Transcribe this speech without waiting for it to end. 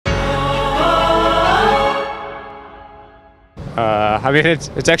I mean,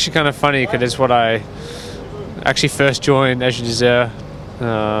 it's actually kind of funny because it's what I actually first joined AG2R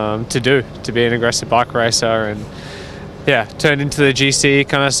to be an aggressive bike racer, and yeah, turned into the GC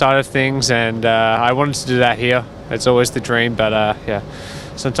kind of side of things, and I wanted to do that here. It's always the dream, but yeah,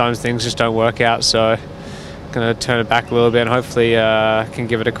 sometimes things just don't work out, so I'm going to turn it back a little bit and hopefully can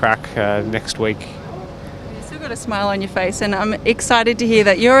give it a crack next week. You've still got a smile on your face, and I'm excited to hear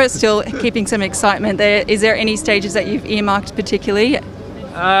that you're still keeping some excitement there. Is there any stages that you've earmarked particularly?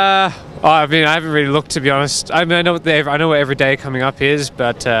 I mean, I haven't really looked, to be honest. I mean, I know what every day coming up is,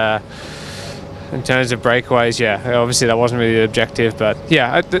 but in terms of breakaways, yeah, obviously that wasn't really the objective. But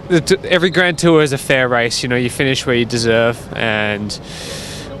yeah, every Grand Tour is a fair race. You know, you finish where you deserve, and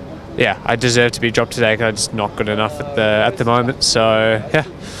yeah, I deserve to be dropped today because I'm just not good enough at the moment. So yeah,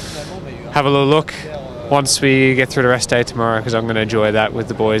 have a little look once we get through the rest day tomorrow, because I'm going to enjoy that with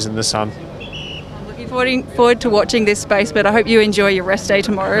the boys in the sun. Looking forward to watching this space, but I hope you enjoy your rest day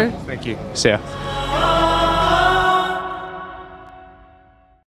tomorrow. Thank you. See ya.